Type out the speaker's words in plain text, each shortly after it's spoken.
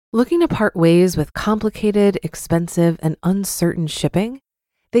Looking to part ways with complicated, expensive, and uncertain shipping?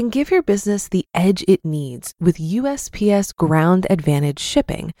 Then give your business the edge it needs with USPS Ground Advantage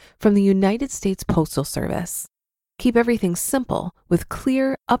shipping from the United States Postal Service. Keep everything simple with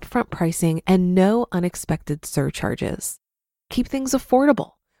clear, upfront pricing and no unexpected surcharges. Keep things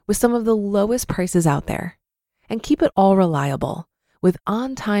affordable with some of the lowest prices out there. And keep it all reliable with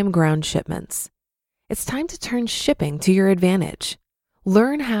on-time ground shipments. It's time to turn shipping to your advantage.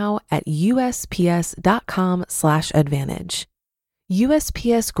 Learn how at USPS.com/advantage.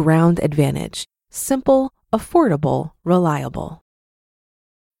 USPS Ground Advantage. Simple, affordable, reliable.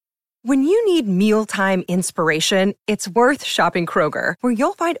 When you need mealtime inspiration, it's worth shopping Kroger, where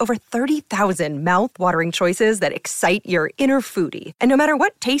you'll find over 30,000 mouth-watering choices that excite your inner foodie. And no matter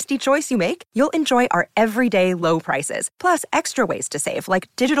what tasty choice you make, you'll enjoy our everyday low prices, plus extra ways to save, like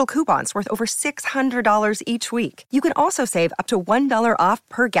digital coupons worth over $600 each week. You can also save up to $1 off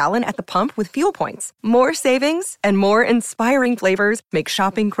per gallon at the pump with fuel points. More savings and more inspiring flavors make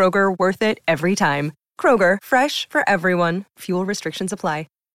shopping Kroger worth it every time. Kroger, fresh for everyone. Fuel restrictions apply.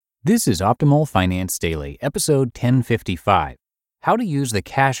 This is Optimal Finance Daily, episode 1055, How to Use the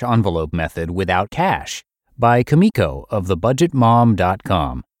Cash Envelope Method Without Cash, by Kumiko of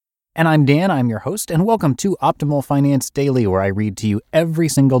thebudgetmom.com. And I'm Dan, I'm your host, and welcome to Optimal Finance Daily, where I read to you every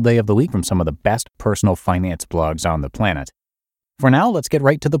single day of the week from some of the best personal finance blogs on the planet. For now, let's get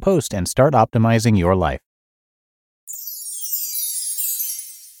right to the post and start optimizing your life.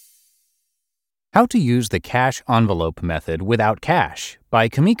 How to Use the Cash Envelope Method Without Cash, by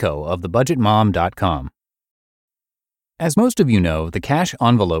Kumiko of thebudgetmom.com. As most of you know, the cash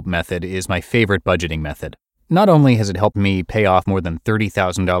envelope method is my favorite budgeting method. Not only has it helped me pay off more than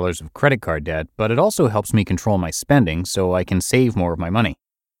 $30,000 of credit card debt, but it also helps me control my spending so I can save more of my money.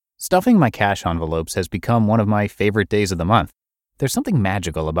 Stuffing my cash envelopes has become one of my favorite days of the month. There's something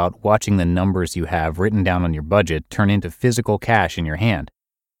magical about watching the numbers you have written down on your budget turn into physical cash in your hand.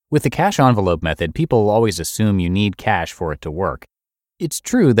 With the cash envelope method, people always assume you need cash for it to work. It's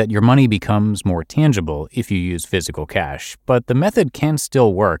true that your money becomes more tangible if you use physical cash, but the method can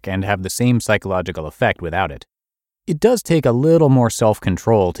still work and have the same psychological effect without it. It does take a little more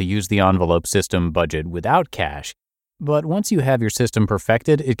self-control to use the envelope system budget without cash, but once you have your system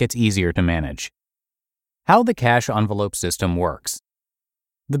perfected, it gets easier to manage. How the cash envelope system works.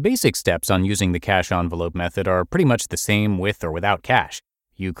 The basic steps on using the cash envelope method are pretty much the same with or without cash.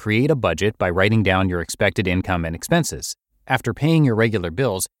 You create a budget by writing down your expected income and expenses. After paying your regular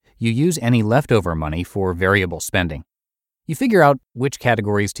bills, you use any leftover money for variable spending. You figure out which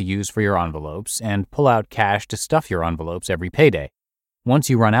categories to use for your envelopes and pull out cash to stuff your envelopes every payday. Once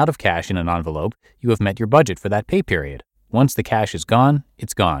you run out of cash in an envelope, you have met your budget for that pay period. Once the cash is gone,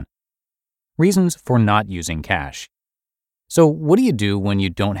 it's gone. Reasons for not using cash. So what do you do when you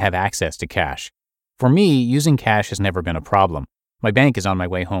don't have access to cash? For me, using cash has never been a problem. My bank is on my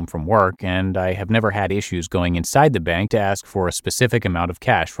way home from work, and I have never had issues going inside the bank to ask for a specific amount of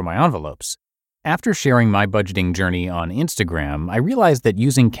cash for my envelopes. After sharing my budgeting journey on Instagram, I realized that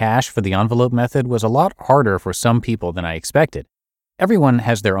using cash for the envelope method was a lot harder for some people than I expected. Everyone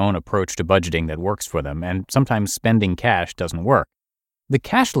has their own approach to budgeting that works for them, and sometimes spending cash doesn't work. The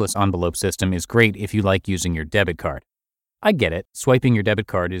cashless envelope system is great if you like using your debit card. I get it, swiping your debit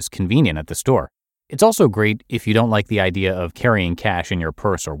card is convenient at the store. It's also great if you don't like the idea of carrying cash in your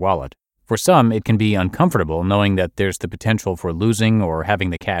purse or wallet. For some, it can be uncomfortable knowing that there's the potential for losing or having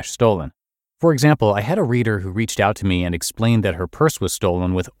the cash stolen. For example, I had a reader who reached out to me and explained that her purse was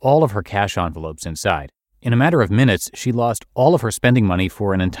stolen with all of her cash envelopes inside. In a matter of minutes, she lost all of her spending money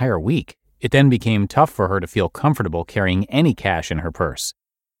for an entire week. It then became tough for her to feel comfortable carrying any cash in her purse.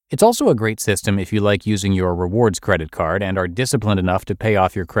 It's also a great system if you like using your rewards credit card and are disciplined enough to pay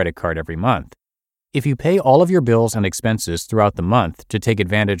off your credit card every month. If you pay all of your bills and expenses throughout the month to take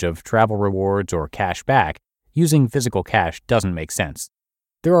advantage of travel rewards or cash back, using physical cash doesn't make sense.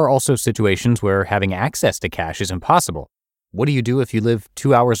 There are also situations where having access to cash is impossible. What do you do if you live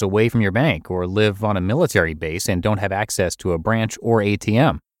 2 hours away from your bank or live on a military base and don't have access to a branch or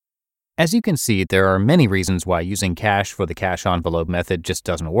ATM? As you can see, there are many reasons why using cash for the cash envelope method just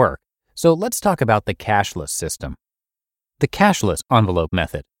doesn't work. So let's talk about the cashless system. The cashless envelope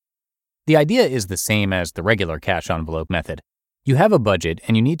method. The idea is the same as the regular cash envelope method. You have a budget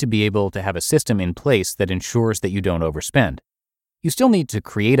and you need to be able to have a system in place that ensures that you don't overspend. You still need to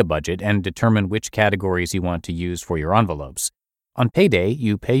create a budget and determine which categories you want to use for your envelopes. On payday,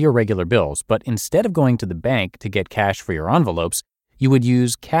 you pay your regular bills, but instead of going to the bank to get cash for your envelopes, you would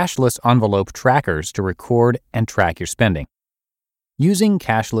use cashless envelope trackers to record and track your spending. Using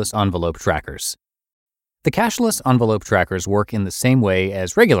cashless envelope trackers. The cashless envelope trackers work in the same way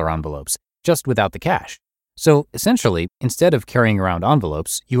as regular envelopes, just without the cash. So essentially, instead of carrying around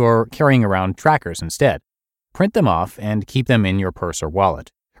envelopes, you are carrying around trackers instead. Print them off and keep them in your purse or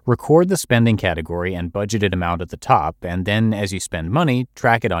wallet. Record the spending category and budgeted amount at the top, and then as you spend money,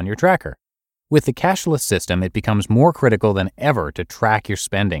 track it on your tracker. With the cashless system, it becomes more critical than ever to track your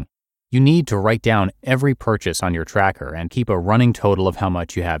spending. You need to write down every purchase on your tracker and keep a running total of how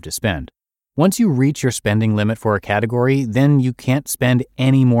much you have to spend. Once you reach your spending limit for a category, then you can't spend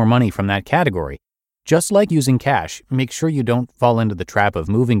any more money from that category. Just like using cash, make sure you don't fall into the trap of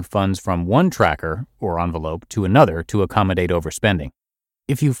moving funds from one tracker or envelope to another to accommodate overspending.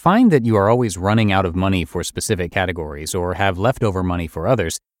 If you find that you are always running out of money for specific categories or have leftover money for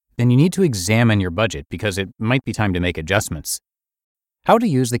others, then you need to examine your budget because it might be time to make adjustments. How to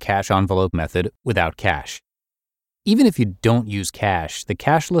use the cash envelope method without cash. Even if you don't use cash, the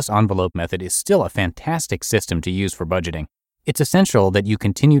cashless envelope method is still a fantastic system to use for budgeting. It's essential that you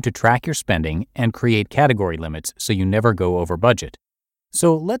continue to track your spending and create category limits so you never go over budget.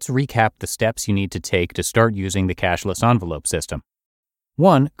 So let's recap the steps you need to take to start using the cashless envelope system.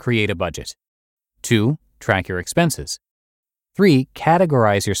 1. Create a budget. 2. Track your expenses. 3.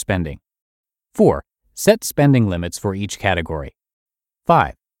 Categorize your spending. 4. Set spending limits for each category.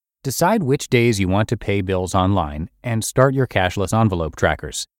 5. Decide which days you want to pay bills online and start your cashless envelope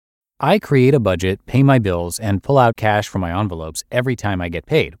trackers. I create a budget, pay my bills, and pull out cash from my envelopes every time I get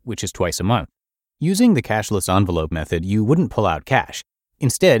paid, which is twice a month. Using the cashless envelope method, you wouldn't pull out cash.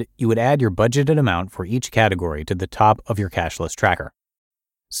 Instead, you would add your budgeted amount for each category to the top of your cashless tracker.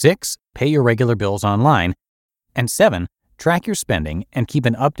 6. Pay your regular bills online. And 7. Track your spending and keep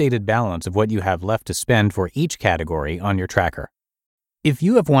an updated balance of what you have left to spend for each category on your tracker. If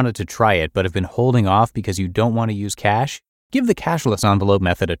you have wanted to try it but have been holding off because you don't want to use cash, give the cashless envelope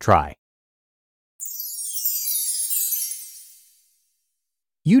method a try.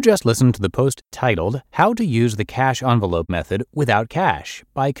 You just listened to the post titled How to Use the Cash Envelope Method Without Cash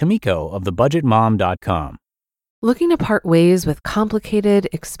by Kumiko of thebudgetmom.com. Looking to part ways with complicated,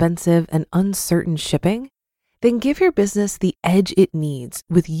 expensive, and uncertain shipping? Then give your business the edge it needs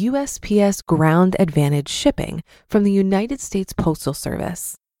with USPS Ground Advantage shipping from the United States Postal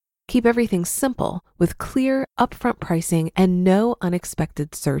Service. Keep everything simple with clear, upfront pricing and no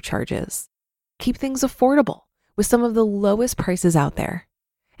unexpected surcharges. Keep things affordable with some of the lowest prices out there.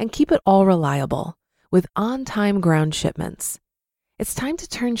 And keep it all reliable with on-time ground shipments. It's time to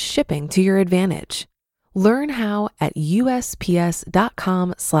turn shipping to your advantage. Learn how at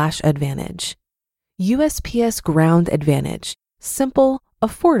USPS.com/advantage. USPS Ground Advantage. Simple,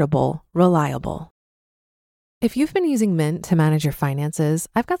 affordable, reliable. If you've been using Mint to manage your finances,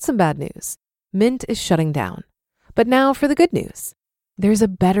 I've got some bad news. Mint is shutting down. But now for the good news. There's a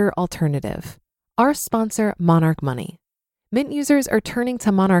better alternative. Our sponsor, Monarch Money. Mint users are turning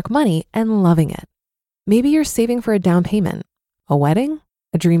to Monarch Money and loving it. Maybe you're saving for a down payment, a wedding,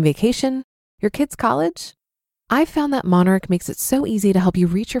 a dream vacation, your kids' college. I've found that Monarch makes it so easy to help you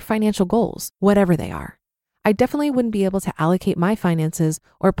reach your financial goals, whatever they are. I definitely wouldn't be able to allocate my finances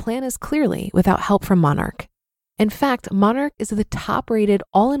or plan as clearly without help from Monarch. In fact, Monarch is the top-rated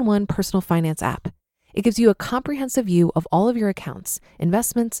all-in-one personal finance app. It gives you a comprehensive view of all of your accounts,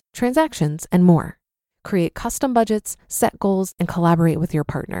 investments, transactions, and more. Create custom budgets, set goals, and collaborate with your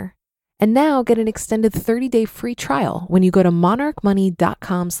partner. And now get an extended 30-day free trial when you go to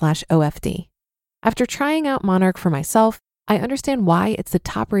monarchmoney.com/OFD. After trying out Monarch for myself, I understand why it's the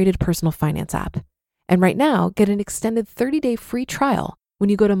top-rated personal finance app. And right now, get an extended 30-day free trial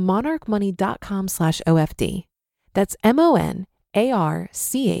when you go to monarchmoney.com/OFD. That's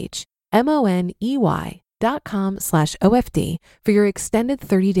monarchmoney.com/OFD for your extended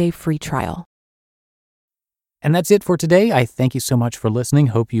 30-day free trial. And that's it for today. I thank you so much for listening.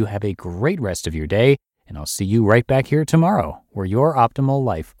 Hope you have a great rest of your day, and I'll see you right back here tomorrow where your optimal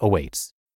life awaits.